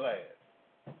hoodoo class,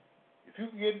 if you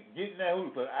can get in that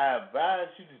hoodoo class, I advise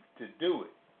you to do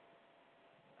it.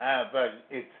 I advise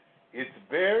you. It's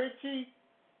very cheap.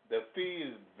 The fee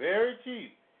is very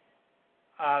cheap.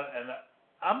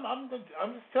 I'm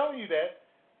just telling you that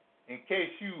in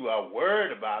case you are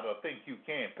worried about it or think you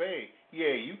can't pay.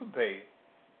 Yeah, you can pay it.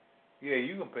 Yeah,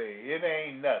 you can pay it. It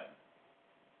ain't nothing.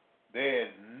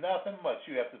 There's nothing much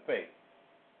you have to pay.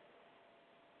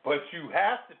 But you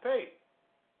have to pay.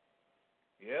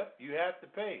 Yep, you have to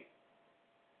pay.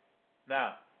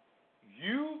 Now,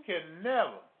 you can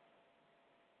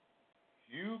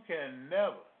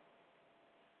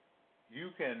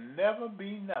never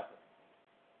be nothing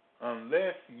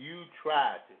unless you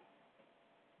try to.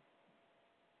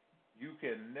 You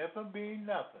can never be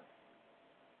nothing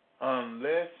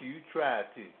unless you try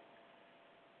to.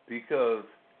 Because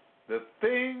the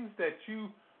things that you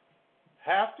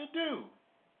have to do,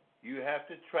 you have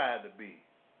to try to be.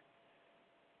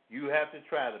 You have to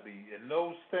try to be. And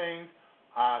those things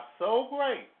are so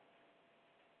great.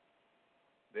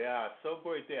 They are so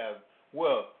great.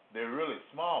 They're really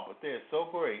small, but they're so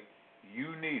great.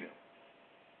 You need them.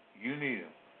 You need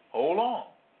them. Hold on.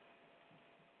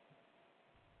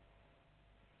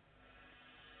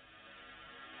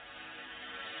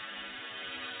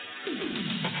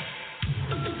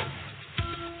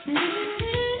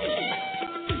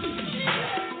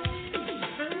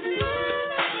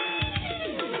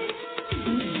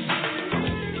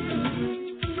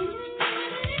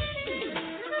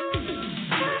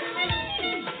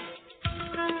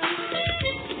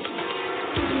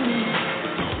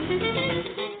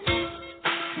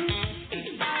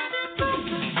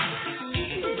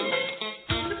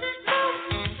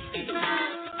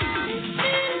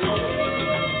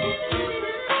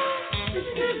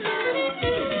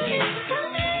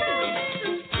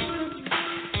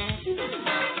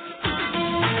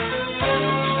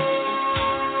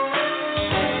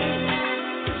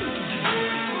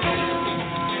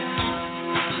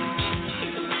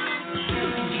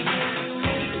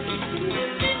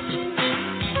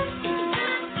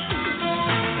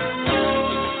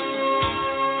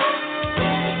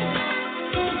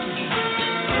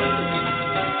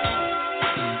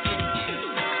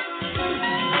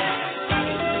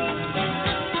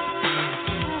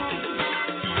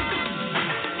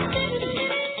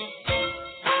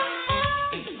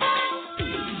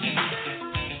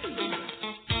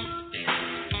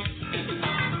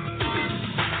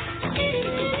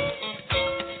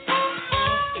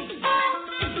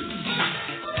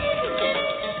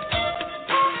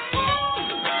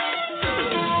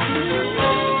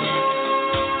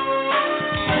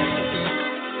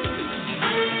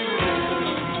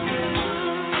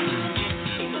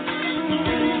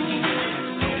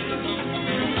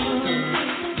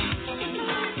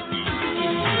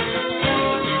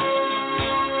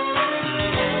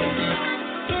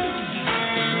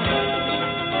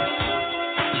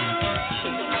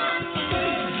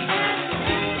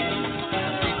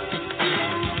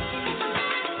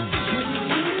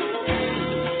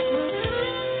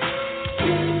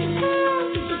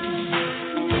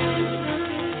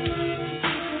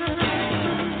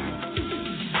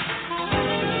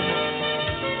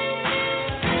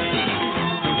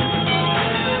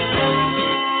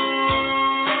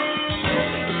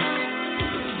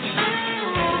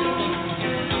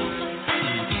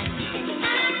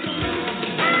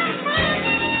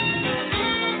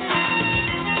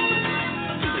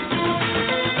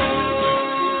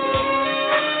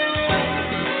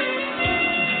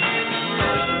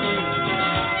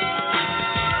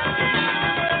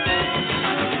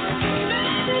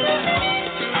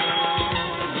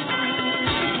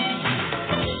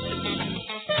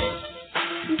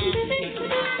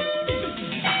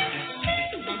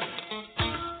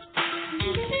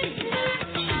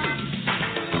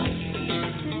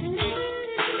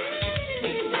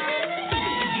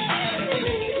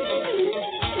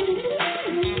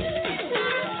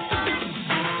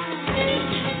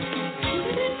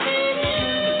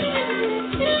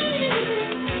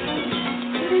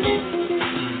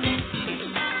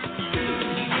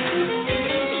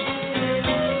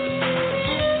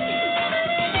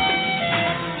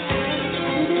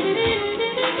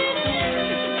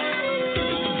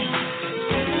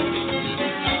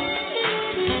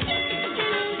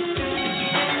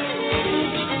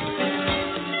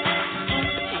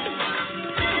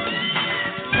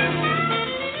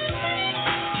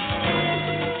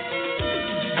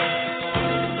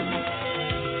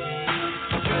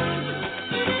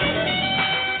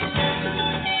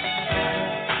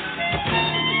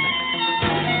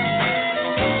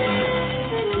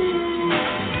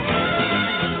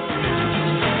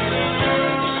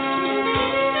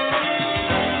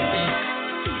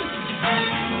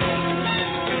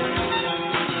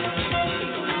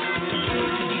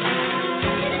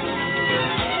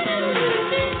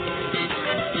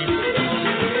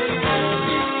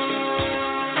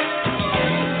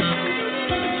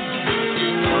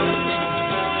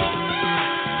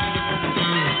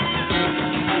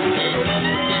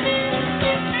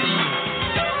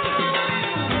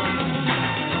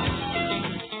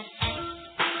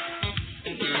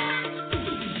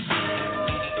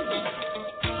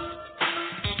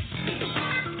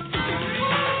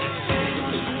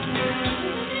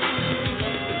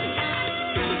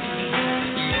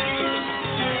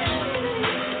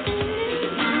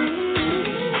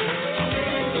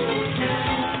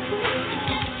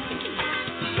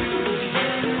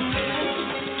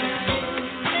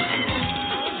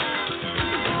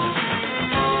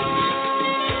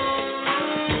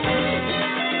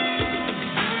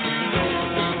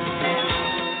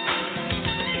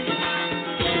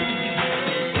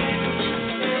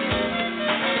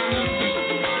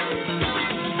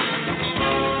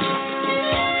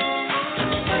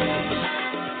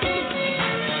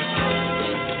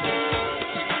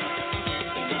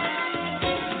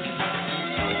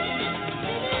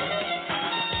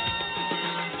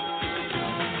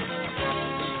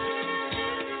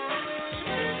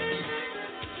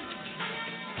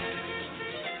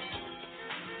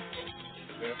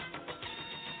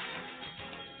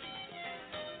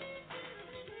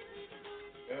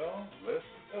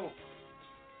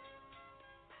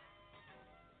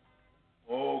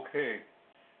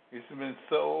 It's been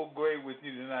so great with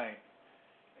you tonight.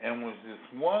 And was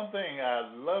just one thing, I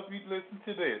love you to listen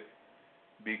to this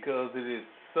because it is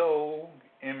so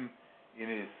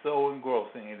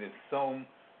engrossing.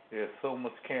 There's so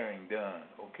much caring done.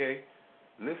 Okay,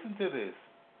 listen to this.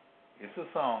 It's a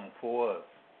song for us.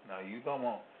 Now you come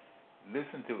on,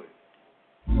 listen to it.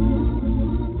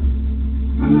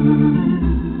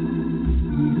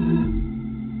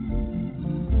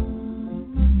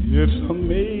 It's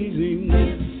amazing.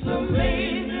 It's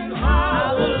amazing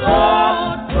how the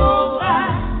Lord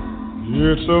provides.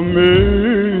 It's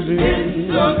amazing.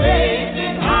 It's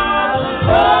amazing how the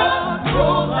Lord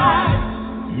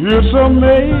provides. It's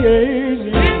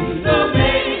amazing. It's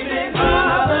amazing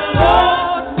how the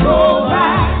Lord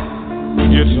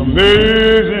provides. It's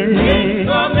amazing.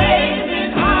 It's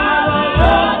amazing how the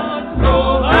Lord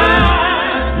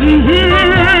provides. He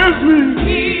hears me.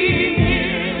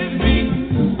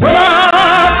 When I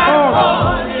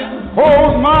call him,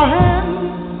 hold my hand.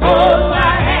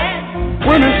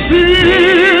 When he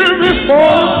sees me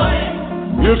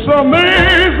falling, it's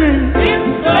amazing.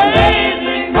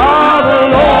 How the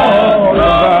Lord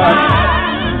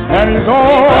provides, and He's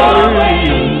always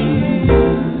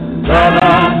by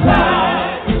my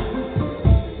side.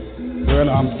 When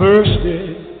I'm thirsty,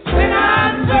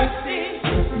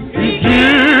 He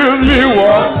gives me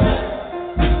water.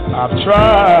 I've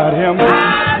tried Him.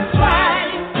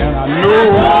 And I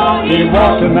know He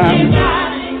wants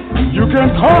tonight. You can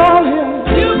call Him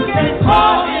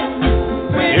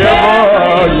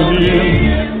whenever you need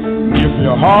Him. If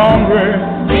you're hungry,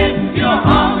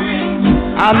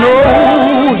 I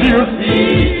know He'll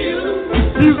feed you.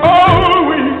 He's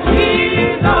always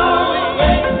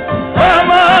by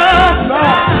my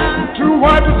side to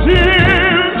wipe the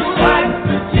tears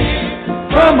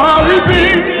from my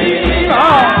weeping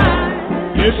eyes.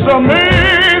 It's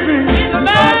amazing.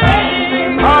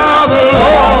 How the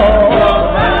Lord,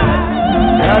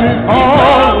 and He's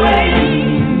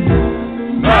always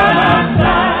by my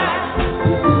side.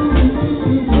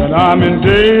 When I'm in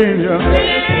danger,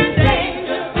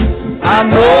 I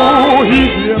know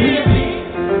He's here.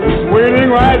 He's waiting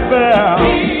right there.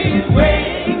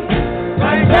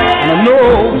 And I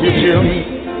know He'll hear me.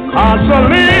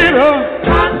 Consolator,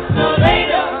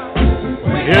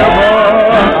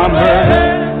 whenever I'm hurt.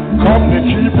 Company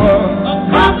keeper.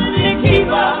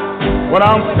 When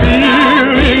I'm feeling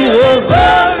worried,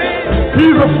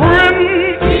 He's a friend.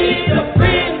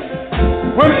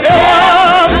 Whenever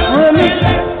I'm friendly,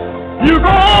 you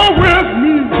go with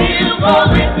me.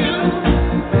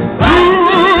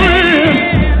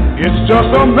 It's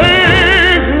just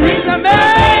amazing.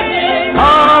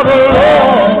 How the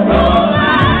Lord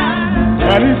knows,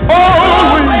 and He's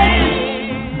always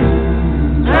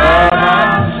by my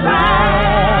side.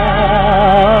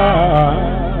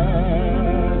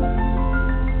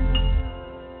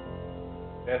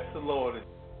 That's the Lord. It's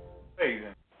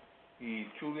amazing. He's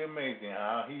truly amazing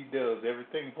how He does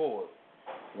everything for us.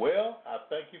 Well, I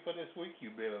thank you for this week.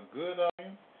 You've been a good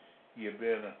audience. You've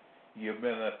been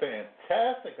a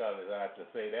fantastic audience. I have to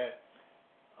say that.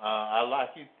 I like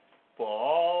you for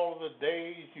all the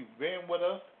days you've been with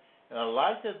us, and I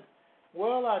like to.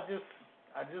 Well, I just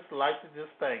like to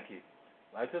just thank you.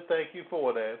 I'd like to thank you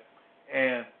for that.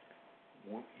 And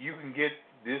you can get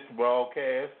this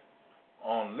broadcast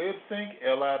on LibSync,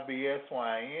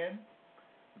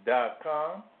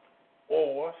 LIBSYN.com,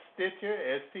 or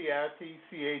Stitcher,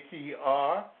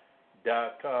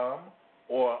 STITCHER.com,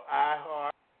 or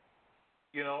iHeart,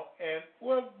 and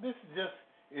well, this is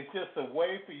it's just a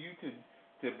way for you to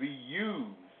be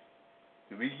used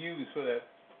for that,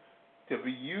 to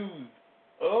be used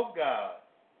of God,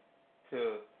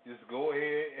 to just go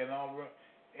ahead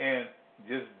and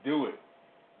just do it.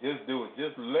 Just do it.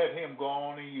 Just let Him go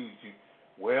on and use you.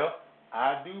 Well,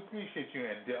 I do appreciate you,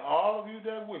 and to all of you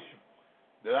that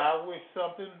I wish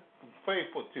something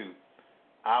faithful to,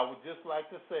 I would just like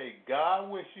to say, God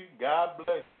wish you, God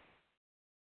bless you,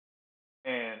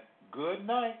 and good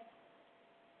night.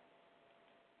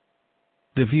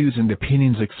 The views and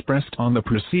opinions expressed on the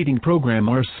preceding program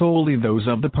are solely those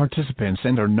of the participants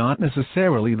and are not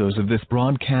necessarily those of this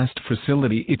broadcast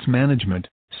facility, its management,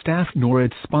 staff, nor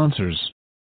its sponsors.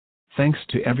 Thanks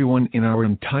to everyone in our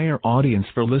entire audience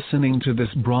for listening to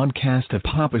this broadcast of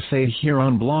Papa Say here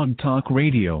on Blog Talk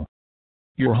Radio.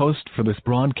 Your host for this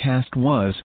broadcast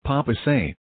was Papa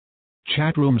Say.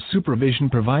 Chat room supervision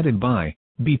provided by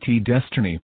BT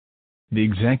Destiny. The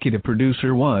executive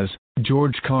producer was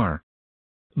George Carr.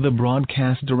 The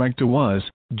broadcast director was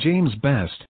James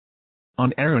Best.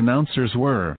 On-air announcers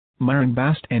were Myron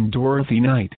Bast and Dorothy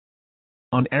Knight.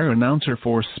 On-air announcer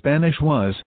for Spanish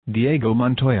was Diego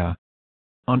Montoya.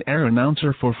 On-air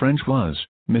announcer for French was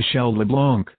Michel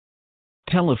LeBlanc.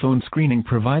 Telephone screening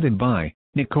provided by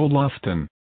Nicole Lofton.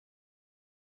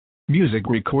 Music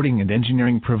recording and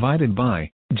engineering provided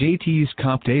by JT's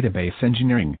Cop Database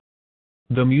Engineering.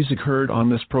 The music heard on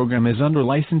this program is under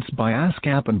license by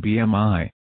ASCAP and BMI.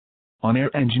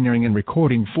 On-air engineering and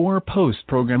recording for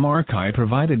post-program archive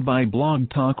provided by Blog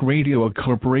Talk Radio, a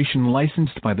corporation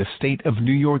licensed by the state of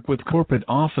New York with corporate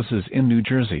offices in New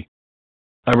Jersey.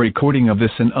 A recording of this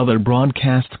and other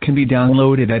broadcasts can be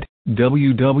downloaded at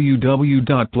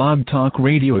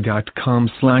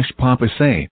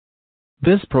www.blogtalkradio.com/papasay.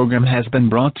 This program has been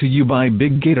brought to you by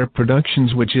Big Gator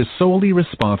Productions, which is solely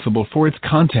responsible for its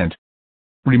content.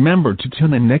 Remember to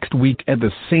tune in next week at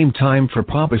the same time for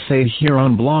Papa Say here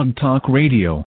on Blog Talk Radio.